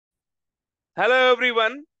Hello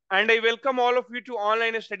everyone, and I welcome all of you to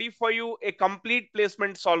online study for you, a complete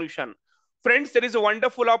placement solution. Friends, there is a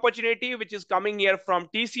wonderful opportunity which is coming here from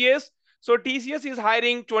TCS. So TCS is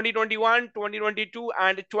hiring 2021, 2022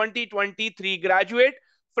 and 2023 graduate.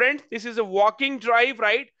 Friends, this is a walking drive,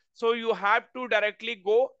 right? So you have to directly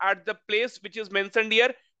go at the place which is mentioned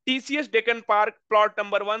here. TCS Deccan Park, plot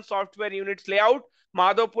number 1, software units layout,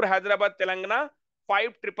 Madhopur, Hyderabad, Telangana,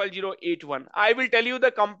 500081. I will tell you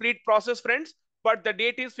the complete process, friends, but the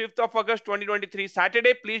date is 5th of August 2023,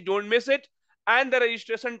 Saturday. Please don't miss it. And the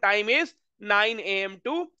registration time is 9 a.m.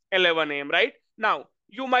 to 11 a.m. Right now,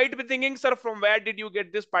 you might be thinking, sir, from where did you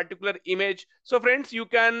get this particular image? So, friends, you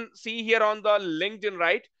can see here on the LinkedIn,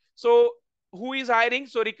 right? So, who is hiring?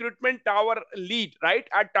 So, recruitment tower lead, right,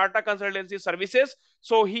 at Tata Consultancy Services.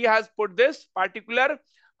 So, he has put this particular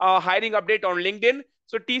hiring update on LinkedIn.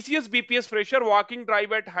 So TCS BPS fresher walking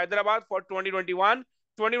drive at Hyderabad for 2021,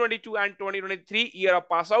 2022 and 2023 year of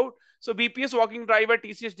pass out. So BPS walking drive at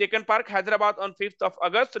TCS Deccan Park, Hyderabad on 5th of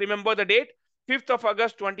August. Remember the date, 5th of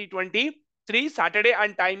August 2023, Saturday,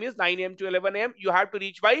 and time is 9 a.m. to 11 a.m. You have to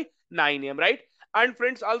reach by 9 a.m. right? And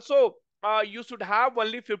friends, also you should have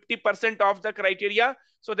only 50% of the criteria.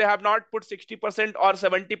 So they have not put 60% or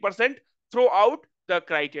 70% throughout the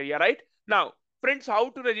criteria, right? Now, friends, how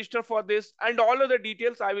to register for this and all of the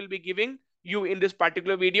details I will be giving you in this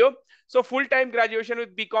particular video. So full-time graduation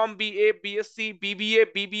with BCom, BA, BSc, BBA,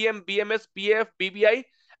 BBM, BMS, BF, BBI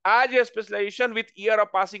as a specialization with year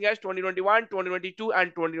of passing as 2021, 2022 and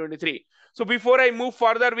 2023. So before I move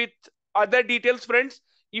further with other details, friends,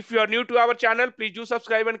 if you are new to our channel, please do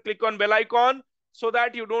subscribe and click on bell icon so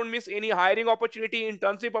that you don't miss any hiring opportunity,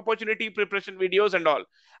 internship opportunity, preparation videos and all.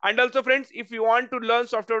 And also, friends, if you want to learn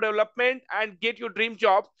software development and get your dream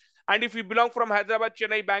job, and if you belong from Hyderabad,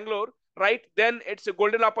 Chennai, Bangalore, right, then it's a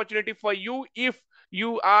golden opportunity for you if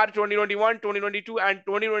you are 2021, 2022, and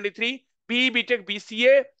 2023 BE, BTech,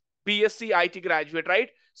 BCA, BSc, IT graduate, right?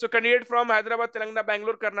 So candidate from Hyderabad, Telangana,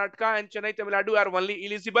 Bangalore, Karnataka, and Chennai, Tamil Nadu are only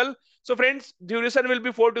eligible. So friends, duration will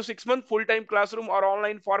be 4 to 6 months, full-time classroom or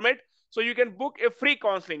online format. So you can book a free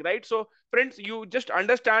counseling, right? So friends, you just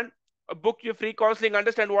understand, book your free counseling,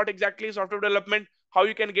 understand what exactly is software development, how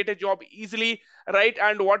you can get a job easily, right?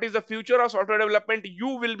 And what is the future of software development, you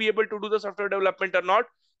will be able to do the software development or not.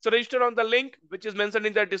 So register on the link which is mentioned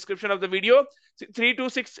in the description of the video. 3 to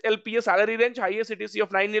 6 LPA salary range, highest CTC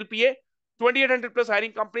of 9 LPA, 2800 plus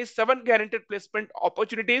hiring companies, 7 guaranteed placement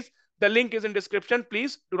opportunities. The link is in description,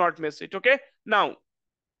 please do not miss it. Okay, now,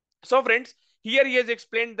 so friends, here he has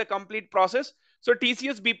explained the complete process. So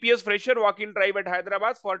TCS BPS fresher walk-in drive at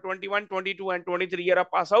Hyderabad for 21, 22 and 23 year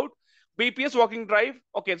of pass out. BPS walking drive.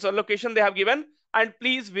 Okay, so location they have given, and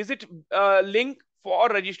please visit link for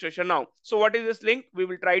registration now. So what is this link? We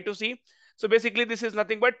will try to see. So basically this is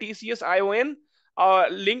nothing but TCS ION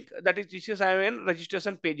link, that is TCS ION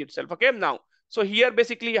registration page itself. Okay, now, so here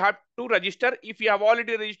basically you have to register. If you have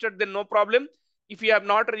already registered, then no problem. If you have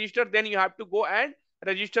not registered, then you have to go and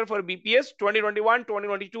register for BPS 2021,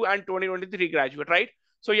 2022 and 2023 graduate, right?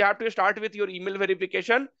 So you have to start with your email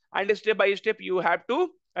verification, and step by step you have to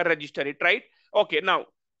register it, right? Okay, now,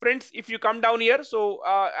 friends, if you come down here, so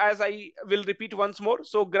as I will repeat once more,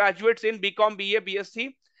 so graduates in BCom, BA,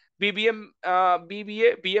 BSc, BBM,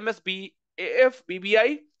 BBA, BMS, BAF,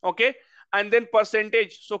 BBI, okay, and then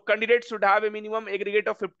percentage. So candidates should have a minimum aggregate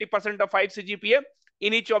of 50% of 5 CGPA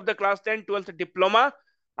in each of the class 10, 12th diploma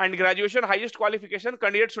and graduation. Highest qualification,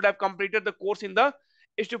 candidates should have completed the course in the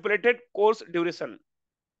stipulated course duration.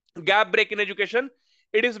 Gap break in education,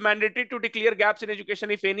 it is mandatory to declare gaps in education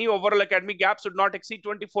if any. Overall academic gap should not exceed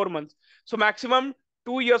 24 months. So maximum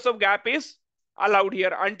 2 years of gap is allowed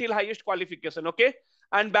here until highest qualification. Okay,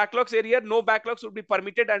 and backlogs area, no backlogs would be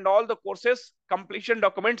permitted, and all the courses completion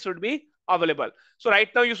documents should be available. So right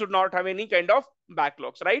now you should not have any kind of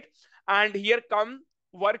backlogs, right? And here come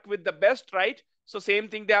work with the best, right? So same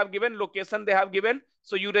thing they have given, location they have given.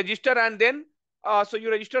 So you register, and then so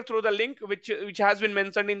you register through the link which has been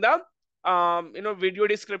mentioned in the video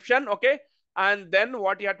description. Okay, and then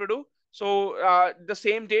what you have to do, so the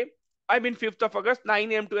same day, I mean 5th of August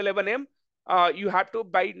 9 a.m. to 11 a.m. You have to,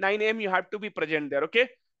 by 9 a.m. you have to be present there. Okay,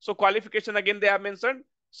 so qualification again they have mentioned.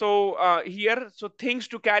 So here, so things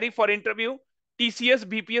to carry for interview: TCS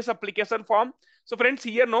BPS application form. So friends,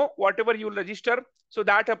 here, no, whatever you register, so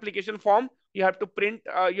that application form you have to print,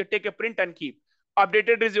 you take a print and keep.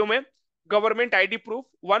 Updated resume, government ID proof,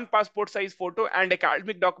 one passport size photo, and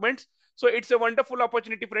academic documents. So it's a wonderful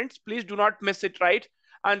opportunity, friends. Please do not miss it, right?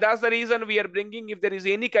 And that's the reason we are bringing, if there is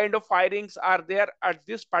any kind of firings are there at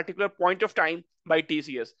this particular point of time by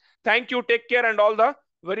TCS. Thank you, take care, and all the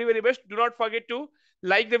very, very best. Do not forget to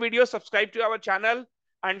Like the video, subscribe to our channel,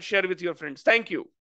 and share with your friends. Thank you.